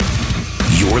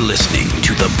You're listening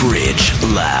to The Bridge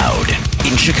Loud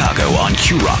in Chicago on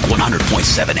Q-Rock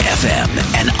 100.7 FM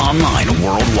and online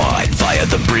worldwide via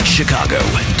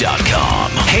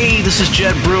thebridgechicago.com. Hey, this is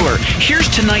Jed Brewer. Here's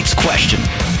tonight's question.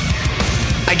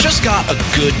 I just got a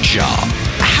good job.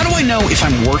 How do I know if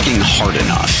I'm working hard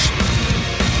enough?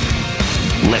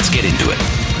 Let's get into it.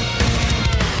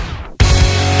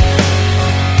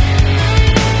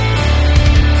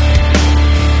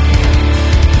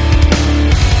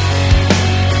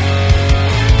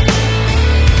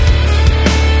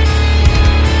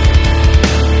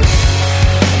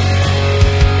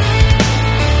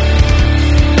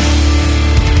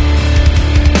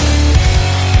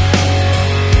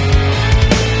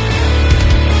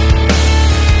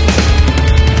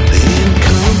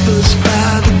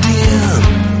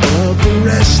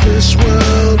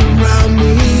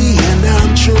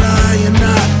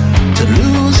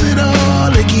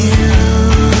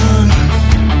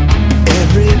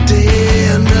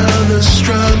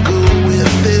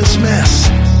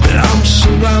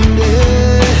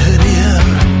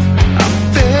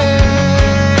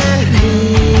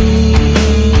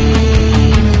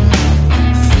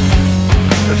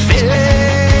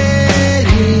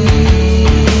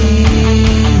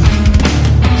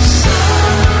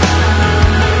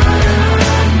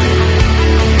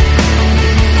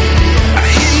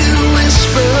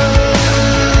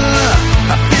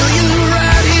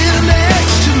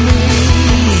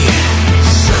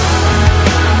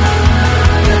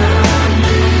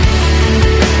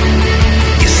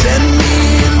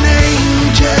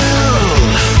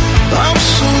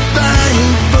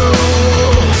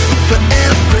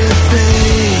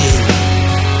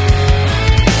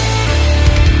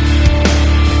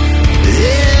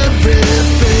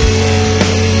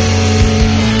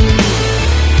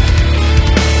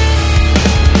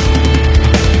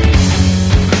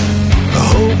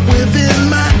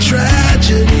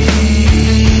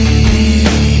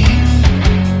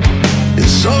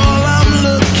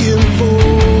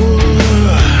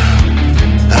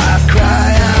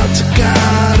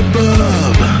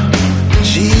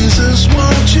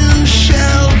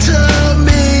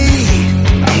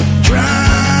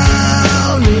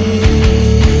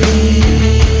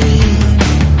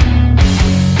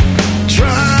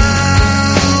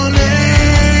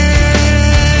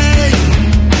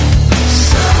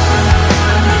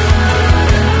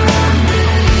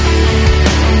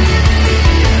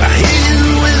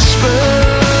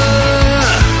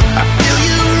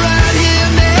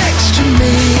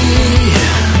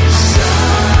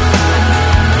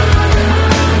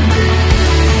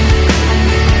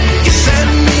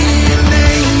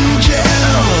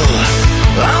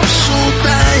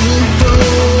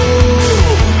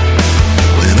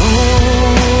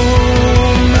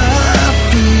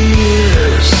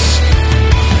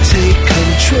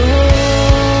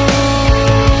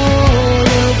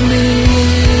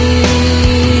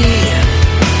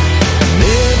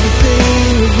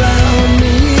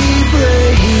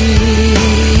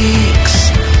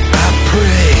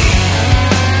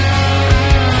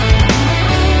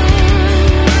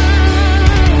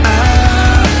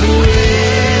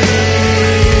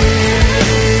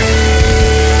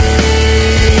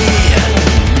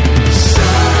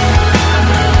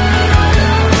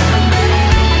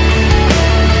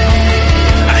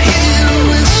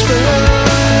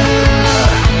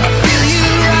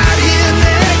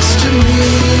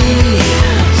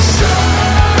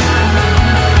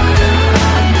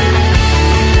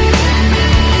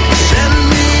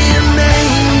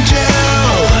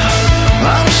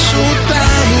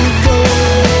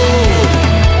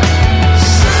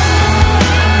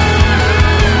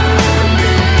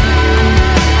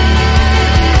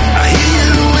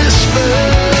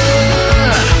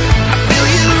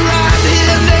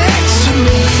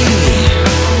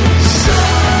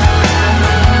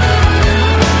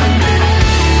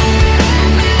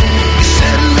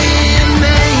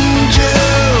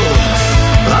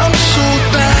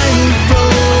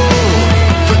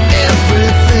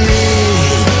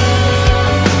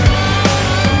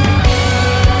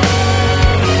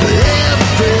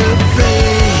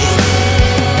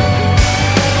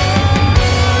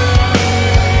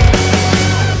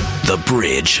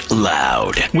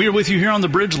 We are with you here on The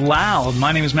Bridge Loud.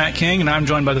 My name is Matt King, and I'm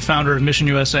joined by the founder of Mission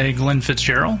USA, Glenn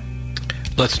Fitzgerald.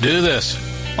 Let's do this.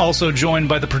 Also joined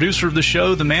by the producer of the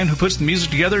show, the man who puts the music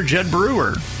together, Jed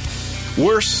Brewer.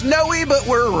 We're snowy, but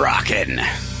we're rocking.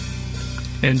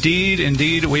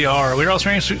 Indeed, we are. We're also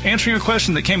answering a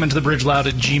question that came into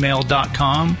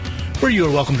thebridgeloud@gmail.com, where you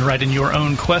are welcome to write in your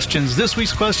own questions. This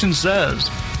week's question says,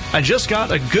 I just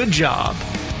got a good job.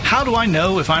 How do I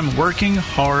know if I'm working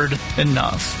hard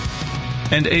enough?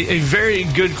 And a very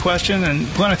good question.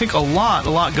 And Glenn, I think a lot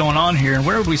going on here. And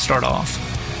where would we start off?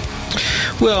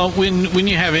 Well, when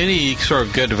you have any sort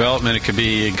of good development, it could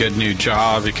be a good new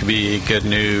job, it could be a good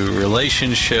new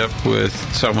relationship with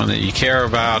someone that you care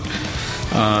about.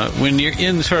 When you're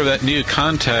in sort of that new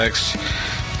context,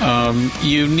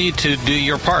 you need to do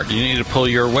your part. You need to pull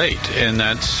your weight, and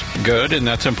that's good, and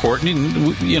that's important.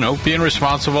 And, being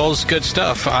responsible is good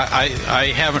stuff.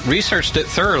 I haven't researched it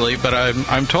thoroughly, but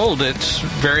I'm told it's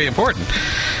very important.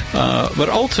 But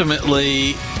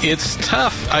ultimately, it's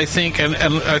tough, I think, and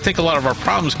I think a lot of our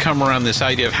problems come around this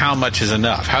idea of how much is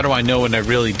enough. How do I know when I've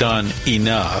really done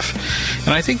enough?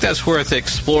 And I think that's worth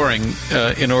exploring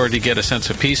in order to get a sense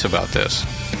of peace about this.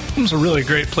 It's a really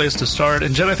great place to start.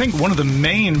 And Jed, I think one of the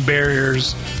main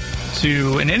barriers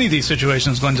to, in any of these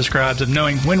situations Glenn describes, of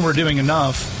knowing when we're doing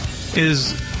enough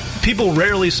is people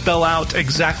rarely spell out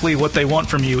exactly what they want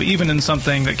from you, even in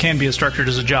something that can be as structured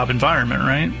as a job environment,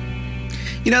 right?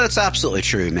 That's absolutely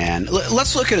true, man.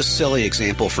 Let's look at a silly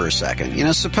example for a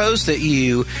second. Suppose that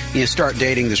you start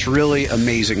dating this really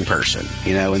amazing person,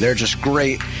 and they're just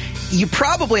great. You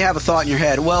probably have a thought in your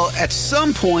head, well, at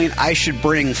some point I should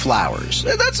bring flowers.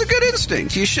 That's a good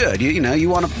instinct. You should. You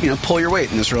want to, pull your weight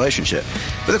in this relationship.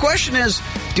 But the question is,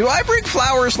 do I bring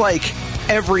flowers like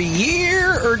every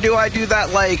year, or do I do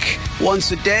that like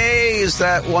once a day? Is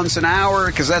that once an hour?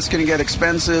 Because that's going to get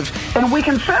expensive. And we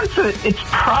can sense that it's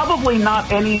probably not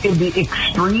any of the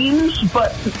extremes,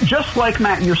 but just like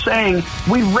Matt, you're saying,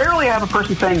 we rarely have a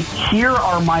person saying, here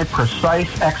are my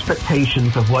precise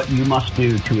expectations of what you must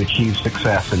do to achieve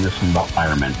success in this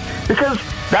environment. Because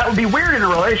that would be weird in a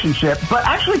relationship, but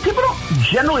actually people don't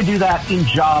generally do that in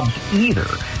jobs either.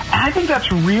 And I think that's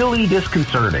really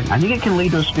disconcerting. I think it can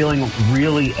lead to us feeling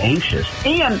really anxious.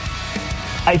 And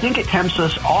I think it tempts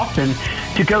us often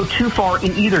to go too far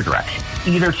in either direction,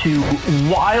 either to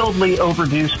wildly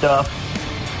overdo stuff,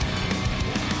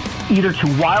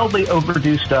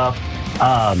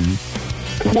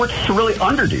 or to really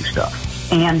underdo stuff.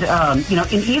 And,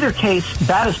 in either case,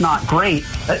 that is not great.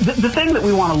 The thing that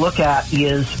we want to look at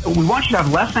is we want you to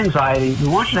have less anxiety. We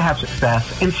want you to have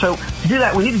success. And so to do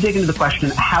that, we need to dig into the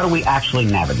question, how do we actually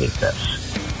navigate this?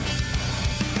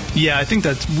 Yeah, I think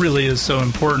that really is so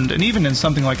important. And even in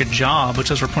something like a job, which,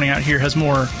 as we're pointing out here, has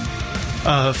more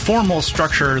formal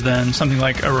structure than something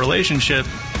like a relationship,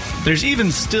 there's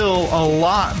even still a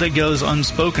lot that goes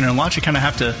unspoken and a lot you kind of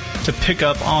have to pick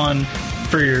up on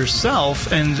for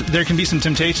yourself, and there can be some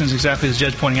temptations, exactly as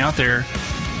Jed's pointing out there,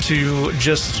 to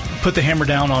just put the hammer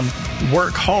down on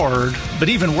work hard. But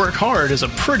even work hard is a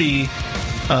pretty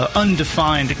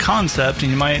undefined concept,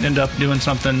 and you might end up doing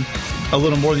something a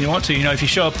little more than you want to. If you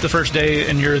show up the first day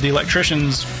and you're the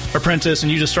electrician's apprentice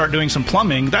and you just start doing some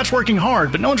plumbing, that's working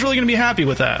hard, but no one's really going to be happy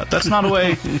with that. That's not a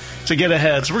way to get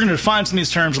ahead. So we're going to define some of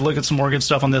these terms and look at some more good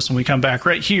stuff on this when we come back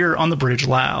right here on The Bridge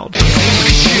Loud. I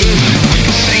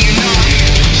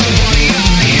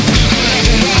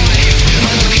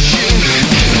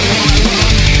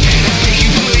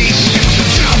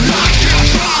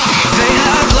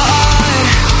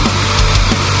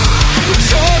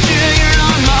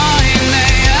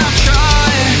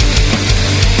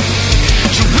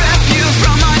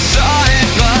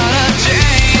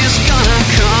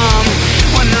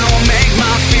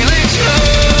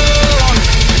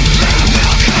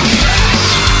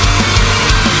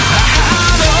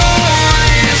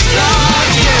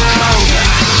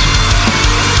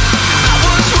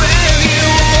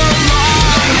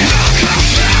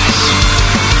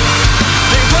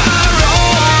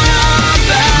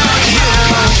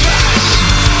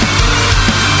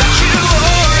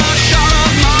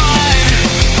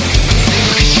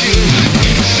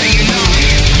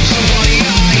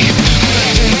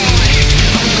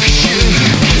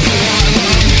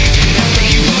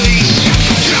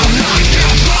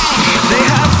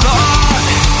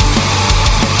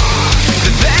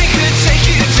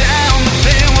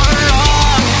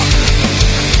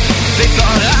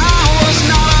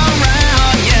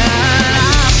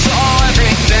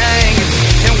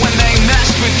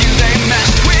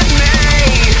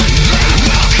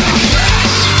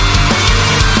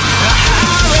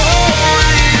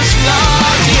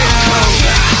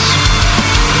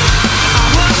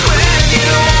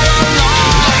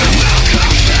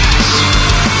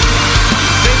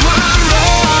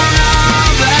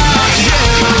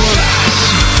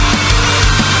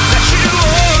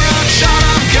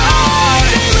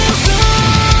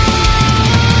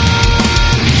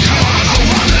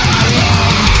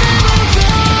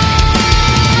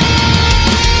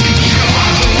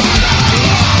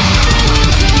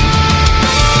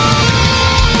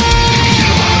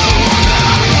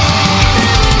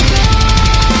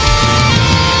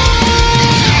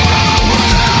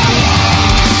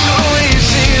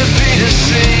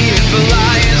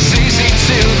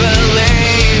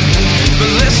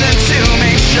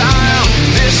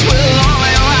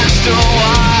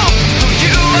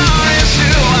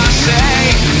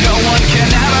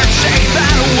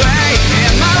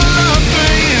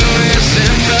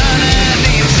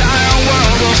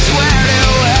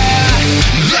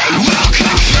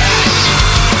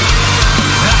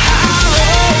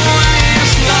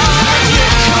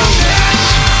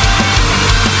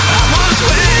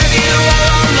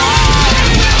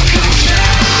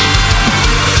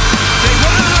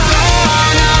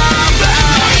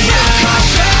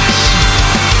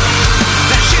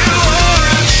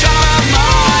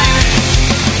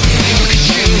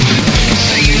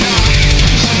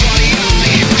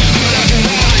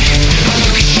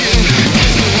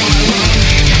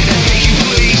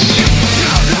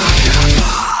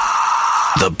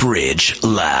The Bridge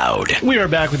Loud. We are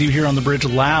back with you here on The Bridge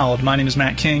Loud. My name is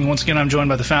Matt King. Once again, I'm joined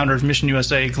by the founder of Mission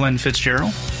USA, Glenn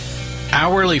Fitzgerald.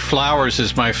 Hourly Flowers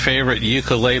is my favorite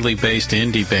ukulele-based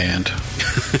indie band.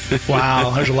 Wow,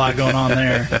 there's a lot going on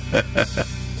there.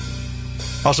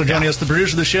 Also joining us, the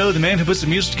producer of the show, the man who puts the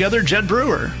music together, Jed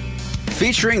Brewer.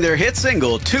 Featuring their hit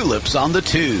single, Tulips on the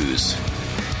Twos.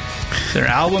 Their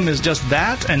album is just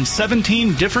that and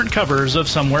 17 different covers of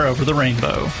Somewhere Over the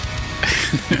Rainbow.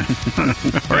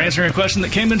 We're answering a question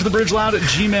that came into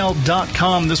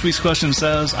thebridgeloud@gmail.com. This week's question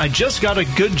says, I just got a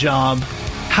good job.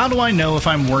 How do I know if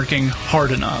I'm working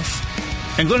hard enough?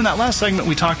 And Glenn, in that last segment,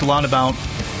 we talked a lot about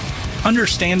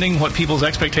understanding what people's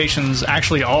expectations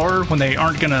actually are when they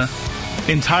aren't going to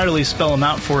entirely spell them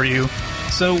out for you.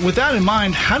 So with that in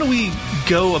mind, how do we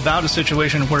go about a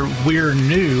situation where we're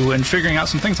new and figuring out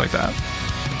some things like that?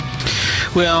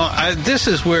 Well, this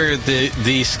is where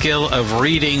the skill of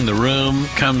reading the room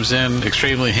comes in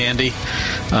extremely handy.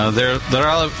 There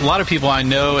are a lot of people I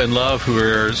know and love who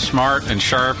are smart and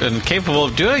sharp and capable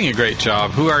of doing a great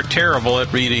job who are terrible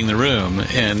at reading the room.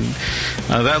 And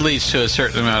that leads to a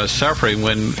certain amount of suffering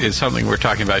when it's something we're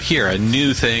talking about here, a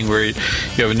new thing where you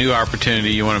have a new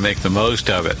opportunity, you want to make the most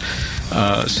of it.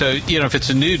 So, if it's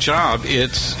a new job,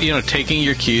 it's, taking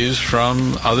your cues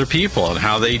from other people and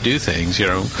how they do things.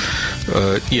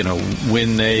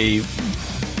 When they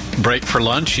break for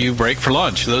lunch, you break for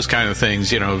lunch, those kind of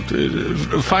things.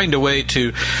 Find a way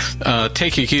to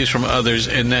take your cues from others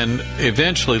and then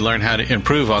eventually learn how to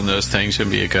improve on those things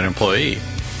and be a good employee.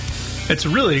 It's a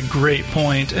really great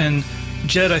point. And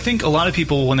Jed, I think a lot of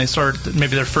people, when they start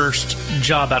maybe their first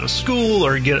job out of school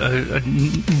or get a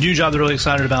new job they're really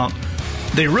excited about,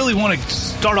 they really want to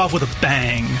start off with a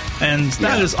bang. And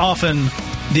that is often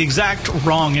the exact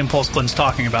wrong impulse Glenn's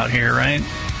talking about here, right?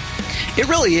 It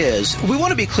really is. We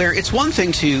want to be clear. It's one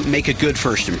thing to make a good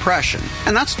first impression,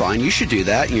 and that's fine. You should do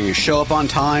that. You're going to show up on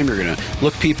time. You're going to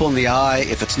look people in the eye.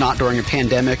 If it's not during a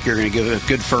pandemic, you're going to give a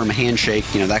good firm handshake,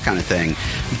 that kind of thing.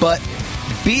 But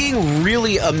being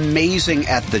really amazing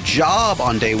at the job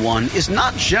on day one is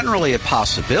not generally a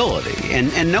possibility,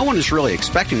 and no one is really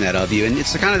expecting that of you. And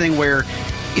it's the kind of thing where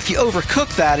if you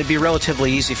overcook that, it'd be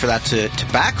relatively easy for that to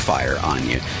backfire on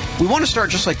you. We want to start,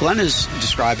 just like Glenn is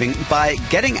describing, by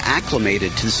getting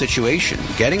acclimated to the situation,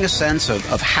 getting a sense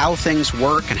of how things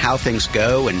work and how things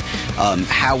go and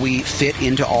how we fit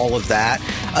into all of that.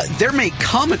 There may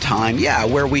come a time,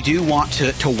 where we do want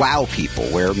to wow people,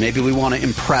 where maybe we want to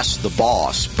impress the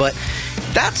boss, but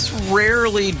that's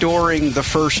rarely during the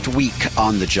first week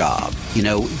on the job.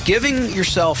 Giving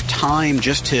yourself time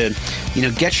just to,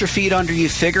 get your feet under you,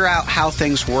 figure out how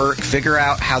things work, figure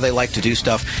out how they like to do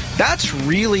stuff. That's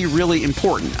really, really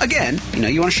important. Again,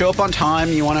 you want to show up on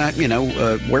time, you want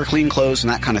to, wear clean clothes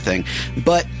and that kind of thing.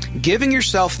 But giving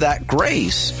yourself that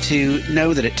grace to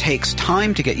know that it takes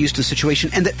time to get used to the situation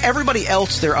and that everybody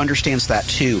else there understands that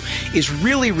too is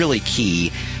really, really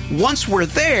key. Once we're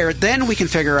there, then we can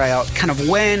figure out kind of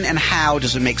when and how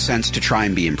does it make sense to try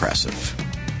and be impressive.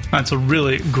 That's a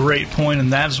really great point,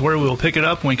 and that is where we'll pick it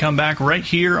up when we come back right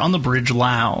here on The Bridge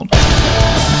Loud. Let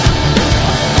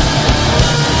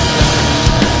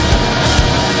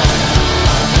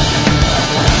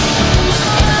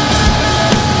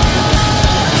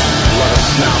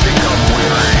us now become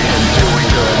weary in doing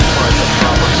good, for at the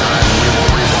proper time we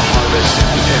will reap a harvest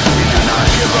if we do not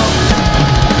give up.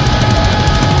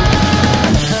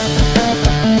 If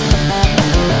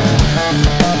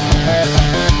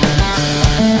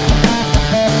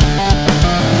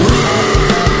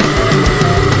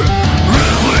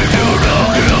we do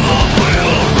not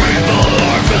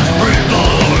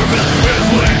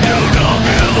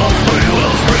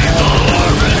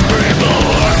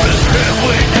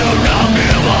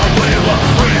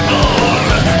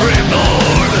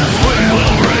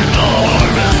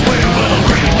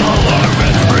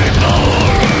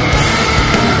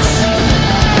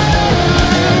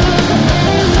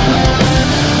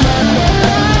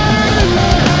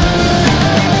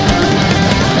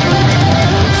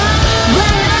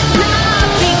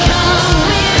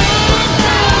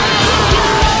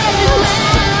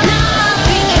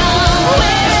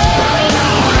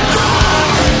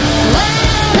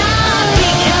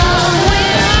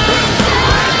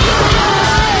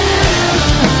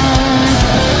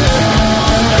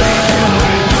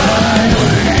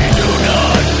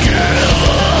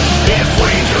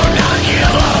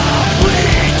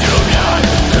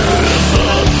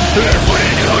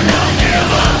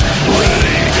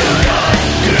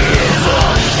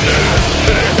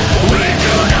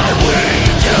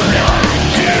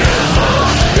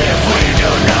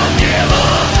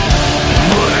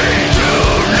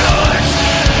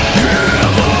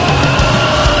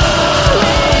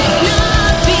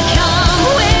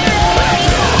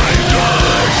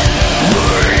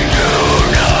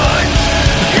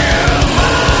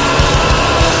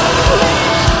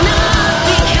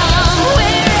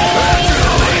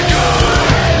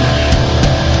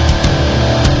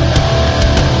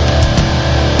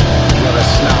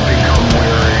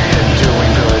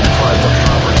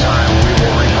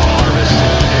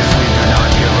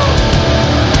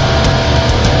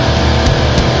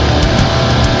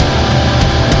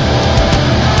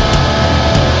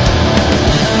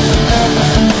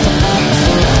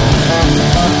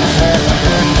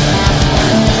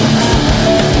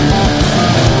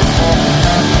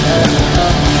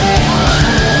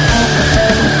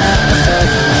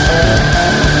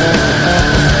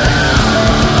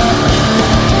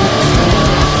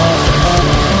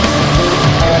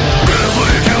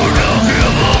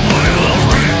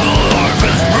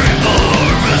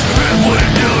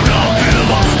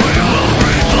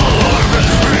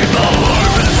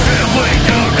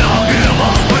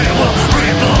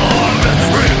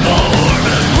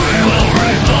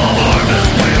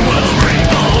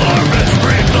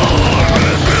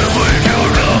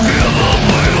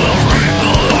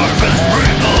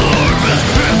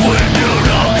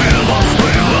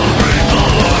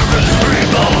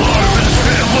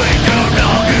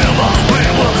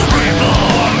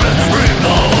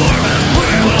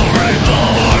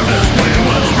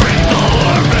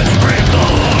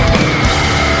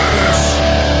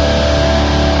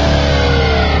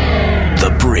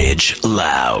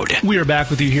are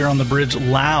back with you here on The Bridge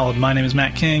Loud. My name is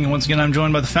Matt King, and once again I'm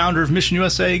joined by the founder of Mission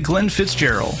USA, Glenn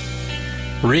Fitzgerald.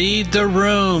 Read the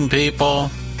room,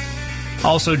 people.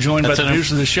 Also joined by the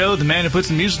producer of the show, the man who puts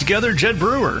the music together, Jed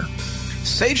Brewer.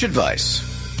 Sage advice.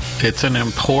 It's an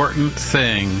important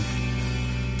thing.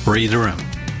 Read the room.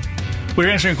 We're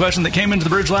answering a question that came into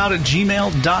thebridgeloud at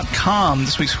gmail.com.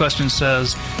 This week's question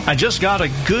says, I just got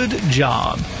a good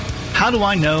job. How do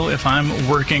I know if I'm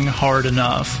working hard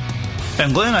enough?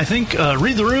 And Glenn, I think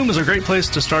Read the Room is a great place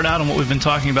to start out on what we've been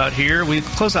talking about here. We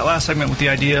closed that last segment with the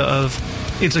idea of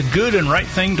it's a good and right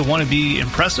thing to want to be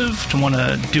impressive, to want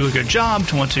to do a good job,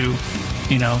 to want to,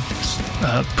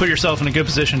 put yourself in a good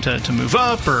position to move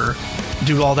up or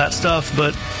do all that stuff.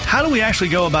 But how do we actually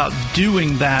go about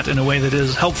doing that in a way that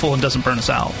is helpful and doesn't burn us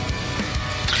out?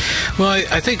 Well,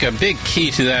 I think a big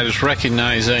key to that is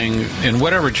recognizing in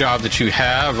whatever job that you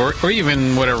have or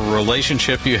even whatever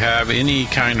relationship you have, any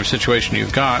kind of situation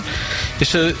you've got,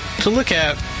 is to look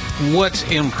at what's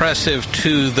impressive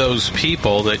to those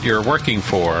people that you're working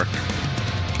for,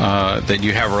 that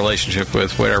you have a relationship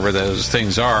with, whatever those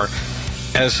things are,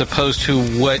 as opposed to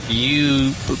what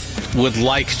you would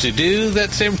like to do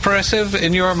that's impressive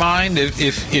in your mind.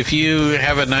 If you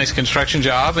have a nice construction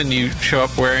job and you show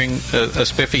up wearing a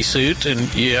spiffy suit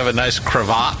and you have a nice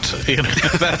cravat,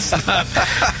 that's not,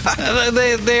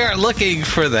 they aren't looking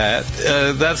for that.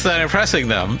 That's not impressing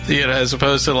them, as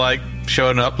opposed to like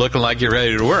showing up looking like you're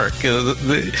ready to work.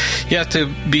 You have to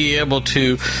be able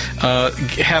to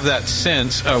have that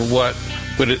sense of what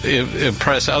would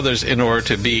impress others in order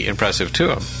to be impressive to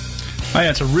them. I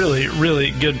think that's a really,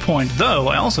 really good point. Though,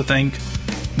 I also think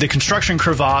the construction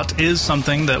cravat is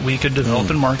something that we could develop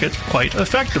and market quite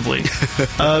effectively.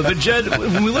 But, Jed,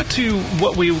 when we look to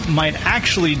what we might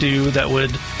actually do that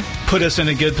would put us in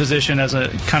a good position as a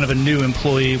kind of a new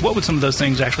employee, what would some of those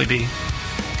things actually be?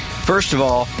 First of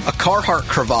all, a Carhartt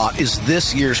cravat is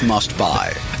this year's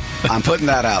must-buy. I'm putting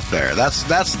that out there. That's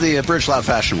the Bridge Loud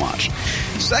Fashion Watch.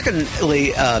 Secondly,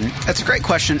 that's a great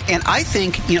question, and I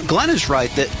think Glenn is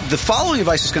right that the following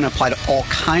advice is going to apply to all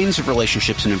kinds of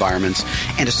relationships and environments,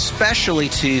 and especially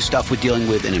to stuff with dealing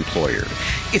with an employer.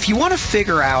 If you want to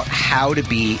figure out how to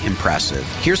be impressive,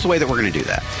 here's the way that we're going to do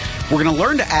that. We're going to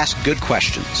learn to ask good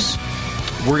questions.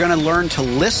 We're going to learn to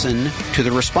listen to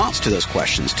the response to those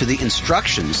questions, to the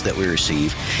instructions that we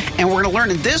receive. And we're going to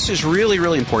learn, and this is really,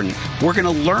 really important, we're going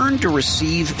to learn to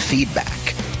receive feedback.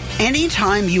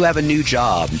 Anytime you have a new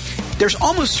job, there's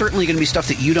almost certainly going to be stuff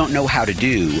that you don't know how to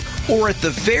do, or at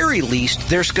the very least,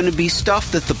 there's going to be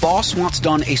stuff that the boss wants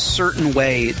done a certain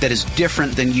way that is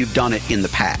different than you've done it in the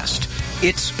past.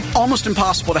 It's almost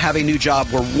impossible to have a new job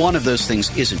where one of those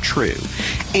things isn't true.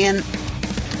 And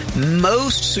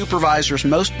most supervisors,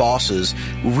 most bosses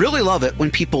really love it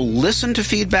when people listen to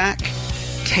feedback,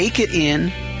 take it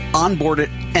in, onboard it,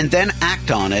 and then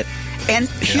act on it. And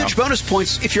huge bonus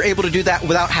points if you're able to do that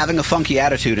without having a funky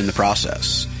attitude in the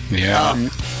process. Yeah.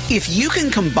 If you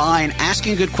can combine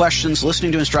asking good questions,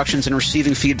 listening to instructions, and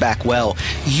receiving feedback well,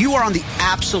 you are on the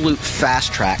absolute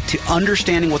fast track to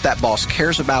understanding what that boss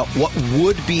cares about, what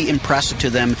would be impressive to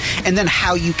them, and then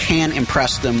how you can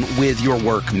impress them with your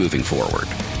work moving forward.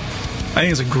 I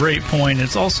think it's a great point.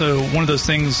 It's also one of those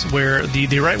things where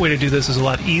the right way to do this is a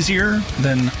lot easier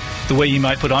than the way you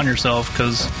might put on yourself,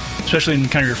 because especially in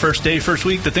kind of your first day, first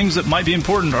week, the things that might be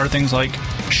important are things like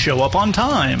show up on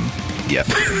time. Yep.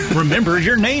 Remember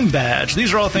your name badge.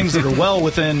 These are all things that are well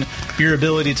within your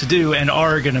ability to do and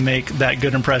are going to make that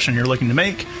good impression you're looking to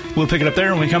make. We'll pick it up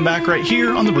there when we come back right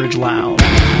here on The Bridge Loud.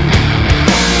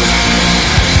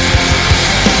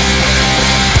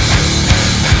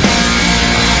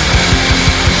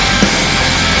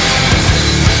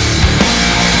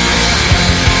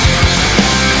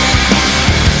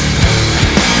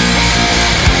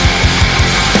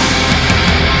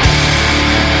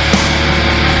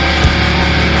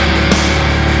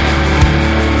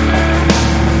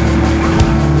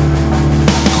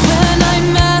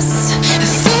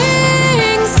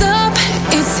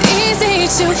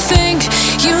 To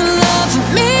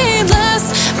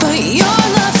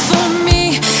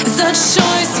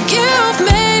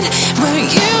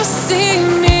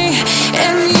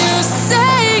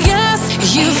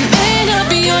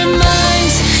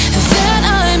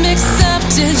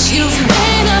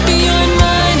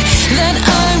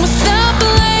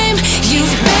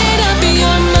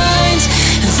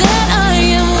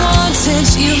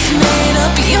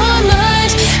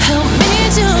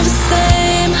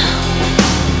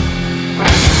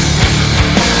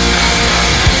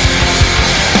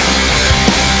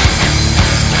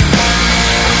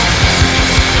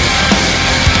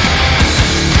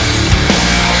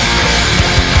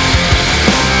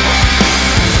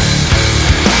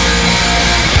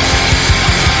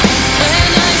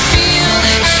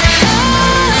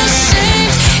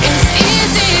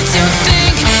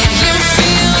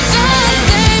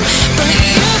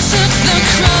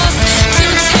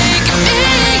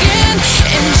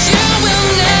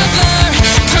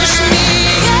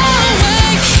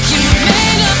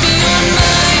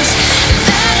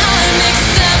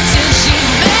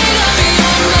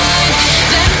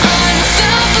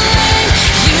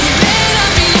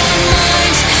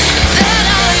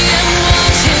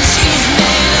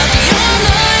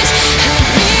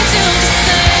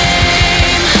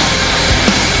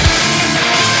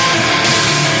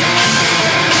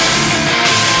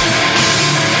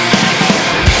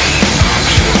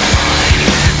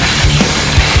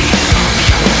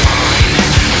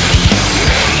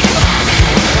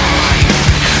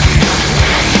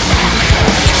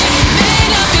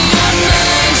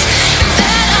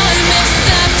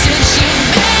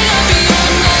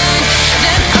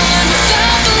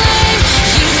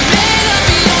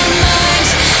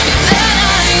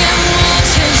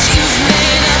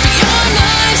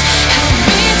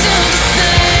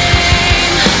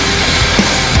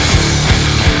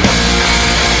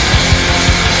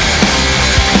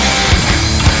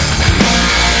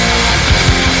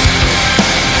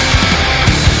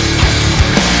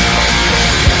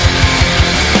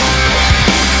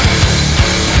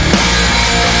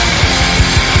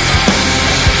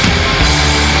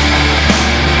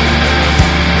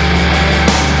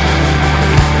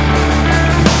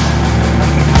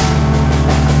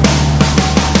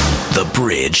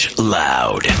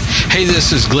Hey,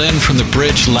 this is Glenn from the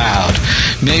Bridge Loud.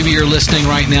 Maybe you're listening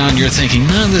right now and you're thinking,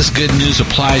 none of this good news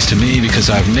applies to me because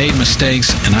I've made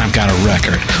mistakes and I've got a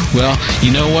record. Well, you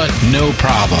know what? No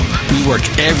problem. We work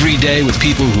every day with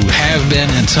people who have been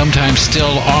and sometimes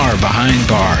still are behind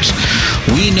bars.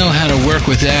 We know how to work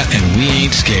with that and we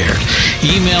ain't scared.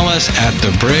 Email us at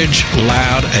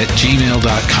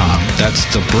thebridgeloud@gmail.com. That's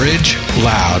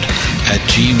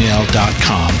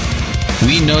thebridgeloud@gmail.com.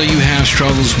 We know you have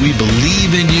struggles, we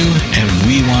believe in you, and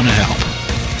we want to help.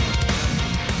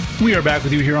 We are back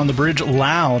with you here on The Bridge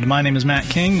Loud. My name is Matt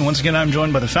King. Once again, I'm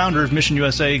joined by the founder of Mission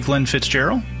USA, Glenn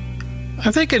Fitzgerald. I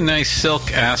think a nice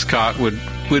silk ascot would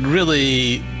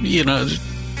really,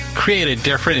 create a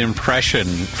different impression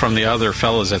from the other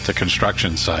fellows at the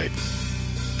construction site.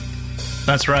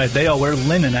 That's right. They all wear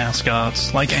linen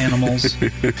ascots, like animals.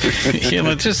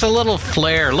 Just a little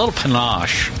flair, a little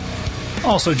panache.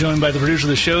 Also joined by the producer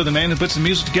of the show, the man who puts the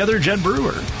music together, Jed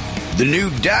Brewer. The new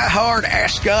Die Hard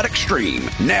Ascot Extreme,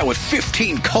 now with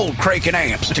 15 cold cranking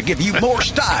amps to give you more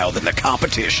style than the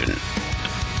competition.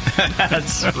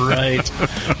 That's right.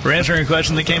 We're answering a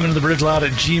question that came into the bridgeloud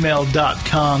at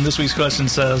gmail.com. This week's question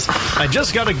says, I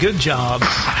just got a good job.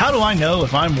 How do I know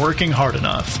if I'm working hard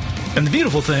enough? And the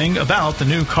beautiful thing about the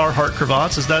new Carhartt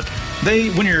cravats is that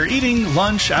when you're eating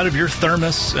lunch out of your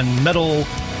thermos and metal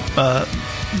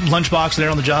lunchbox there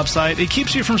on the job site, it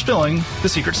keeps you from spilling the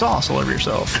secret sauce all over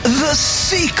yourself. The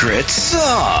secret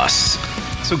sauce.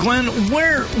 So, Glenn,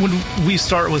 where would we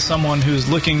start with someone who's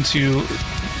looking to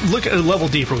look at a level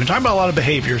deeper? We're talking about a lot of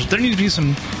behaviors. There need to be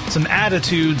some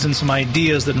attitudes and some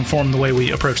ideas that inform the way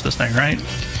we approach this thing, right?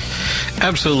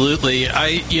 Absolutely.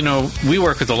 We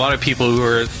work with a lot of people who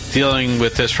are dealing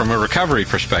with this from a recovery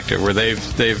perspective, where they've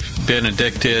been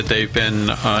addicted, they've been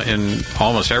in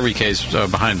almost every case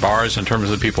behind bars in terms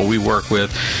of the people we work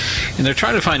with, and they're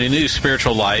trying to find a new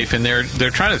spiritual life, and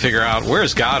they're trying to figure out,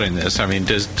 where's God in this? I mean,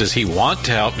 does he want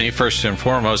to help me first and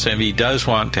foremost? And if he does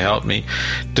want to help me,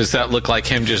 does that look like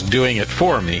him just doing it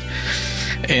for me?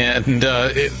 And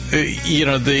they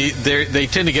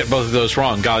tend to get both of those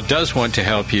wrong. God does want to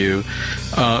help you,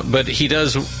 but he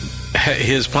does.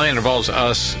 His plan involves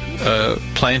us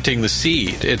planting the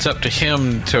seed. It's up to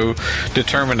him to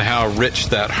determine how rich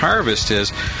that harvest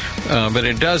is, but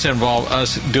it does involve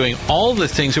us doing all the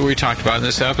things that we talked about in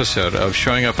this episode of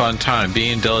showing up on time,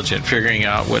 being diligent, figuring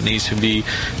out what needs to be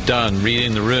done,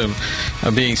 reading the room,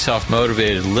 being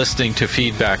self-motivated, listening to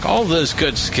feedback, all those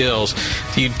good skills.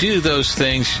 If you do those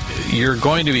things, you're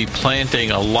going to be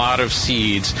planting a lot of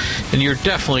seeds, and you're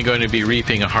definitely going to be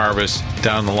reaping a harvest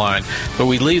down the line. But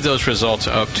we leave those results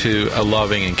up to a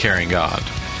loving and caring God.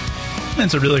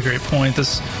 That's a really great point.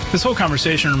 This whole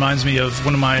conversation reminds me of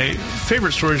one of my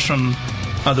favorite stories from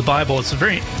the Bible. It's a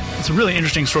really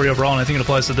interesting story overall, and I think it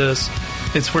applies to this.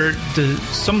 It's where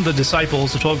some of the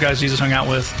disciples, the 12 guys Jesus hung out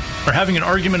with, are having an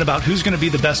argument about who's going to be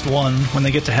the best one when they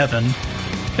get to heaven.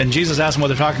 And Jesus asks them what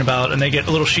they're talking about, and they get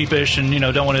a little sheepish and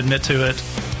don't want to admit to it.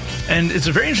 And it's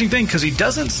a very interesting thing because he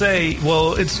doesn't say,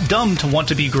 well, it's dumb to want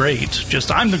to be great. Just,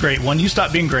 I'm the great one. You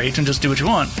stop being great and just do what you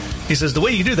want. He says the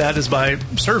way you do that is by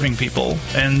serving people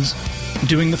and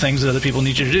doing the things that other people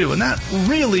need you to do. And that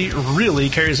really, really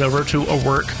carries over to a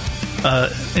work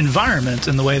environment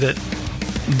in the way that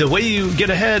the way you get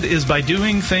ahead is by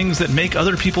doing things that make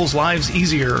other people's lives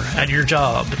easier at your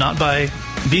job, not by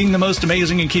being the most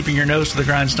amazing and keeping your nose to the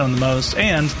grindstone the most.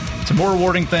 And it's a more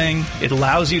rewarding thing. It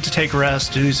allows you to take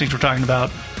rest, to do these things we're talking about.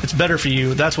 It's better for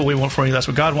you. That's what we want for you. That's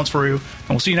what God wants for you. And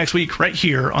we'll see you next week right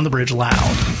here on The Bridge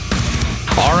Loud.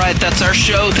 All right, that's our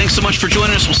show. Thanks so much for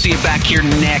joining us. We'll see you back here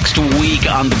next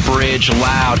week on The Bridge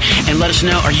Loud. And let us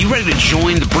know, are you ready to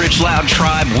join the Bridge Loud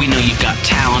tribe? We know you've got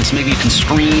talents. Maybe you can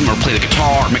scream or play the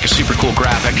guitar or make a super cool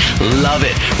graphic. Love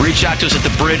it. Reach out to us at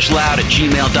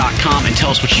thebridgeloud@gmail.com and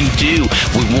tell us what you do.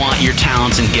 We want your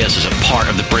talents and gifts as a part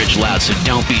of The Bridge Loud, so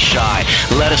don't be shy.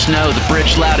 Let us know,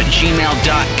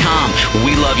 thebridgeloud@gmail.com.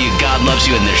 We love you, God loves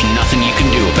you, and there's nothing you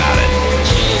can do about it.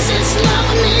 Jesus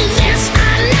loved me, this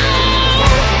I know.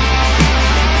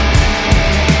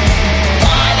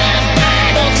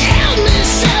 Tell me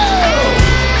so.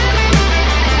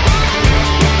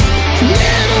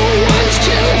 Little ones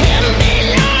to him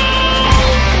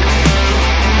belong.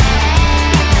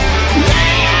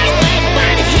 They are weak,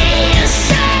 but he is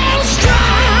so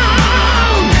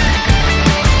strong.